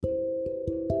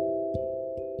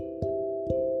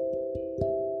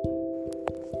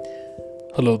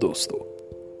Hello दोस्तों,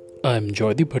 I am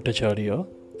Joydeep Bhattacharya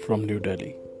from New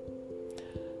Delhi.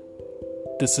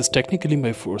 This is technically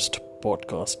my first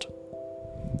podcast,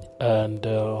 and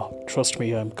trust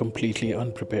me, I'm completely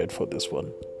unprepared for this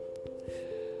one.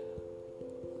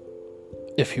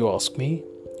 If you ask me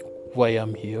why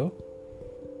I'm here,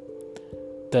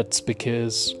 that's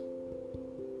because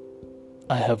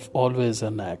I have always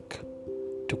a knack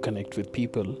to connect with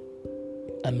people,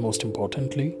 and most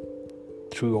importantly,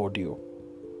 through audio.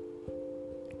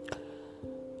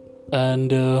 And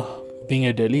being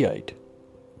a Delhiite,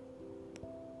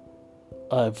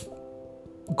 I've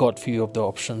got few of the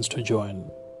options to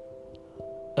join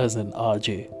as an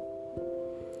RJ,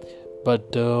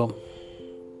 but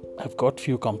I've got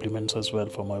few compliments as well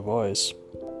for my voice.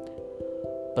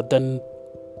 But then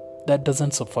that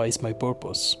doesn't suffice my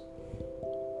purpose.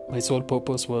 My sole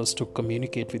purpose was to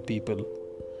communicate with people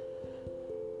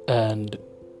and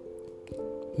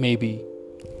maybe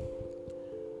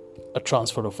a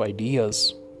transfer of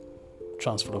ideas,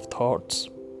 transfer of thoughts,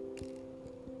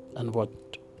 and what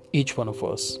each one of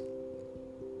us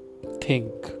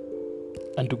think,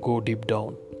 and to go deep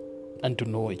down and to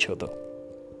know each other.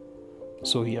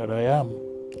 So here I am,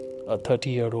 a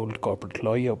 30-year-old corporate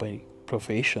lawyer by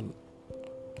profession,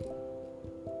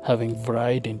 having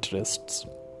varied interests,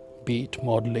 be it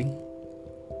modeling,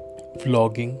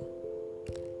 vlogging,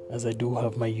 as I do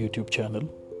have my YouTube channel,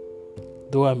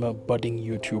 though I'm a budding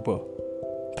YouTuber,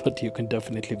 but you can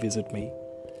definitely visit me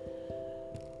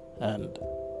and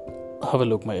have a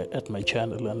look at my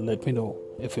channel and let me know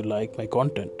if you like my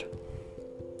content.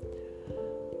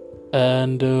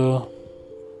 And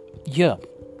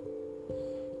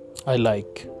I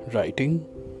like writing.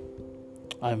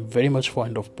 I'm very much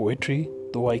fond of poetry,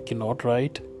 though I cannot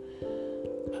write.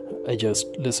 I just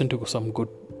listen to some good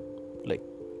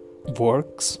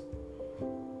works.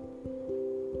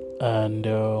 And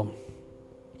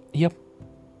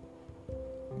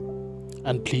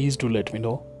and please do let me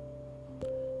know,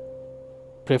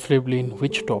 preferably in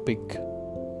which topic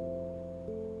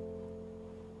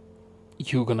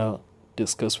you're gonna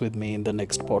discuss with me in the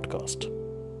next podcast,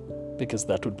 because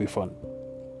that would be fun.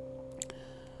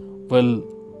 Well,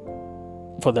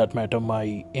 for that matter,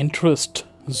 my interest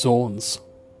zones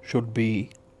should be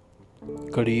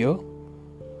career,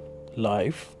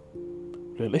 life,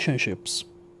 relationships.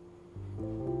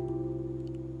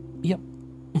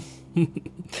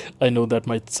 I know that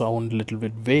might sound a little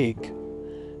bit vague,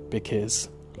 because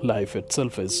life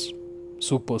itself is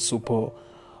super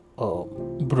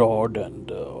broad,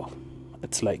 and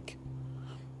it's like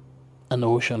an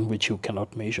ocean which you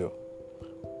cannot measure.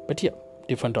 But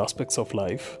different aspects of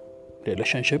life,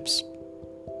 relationships,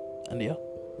 and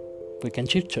we can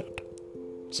chit chat.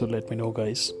 So let me know,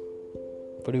 guys,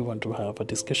 would you want to have a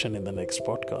discussion in the next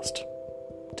podcast?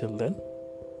 Till then,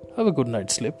 have a good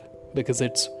night's sleep, because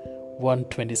it's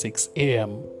 1:26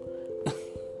 a.m.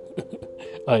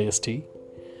 IST.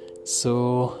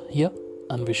 So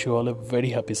and wish you all a very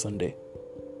happy Sunday.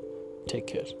 Take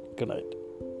care. Good night.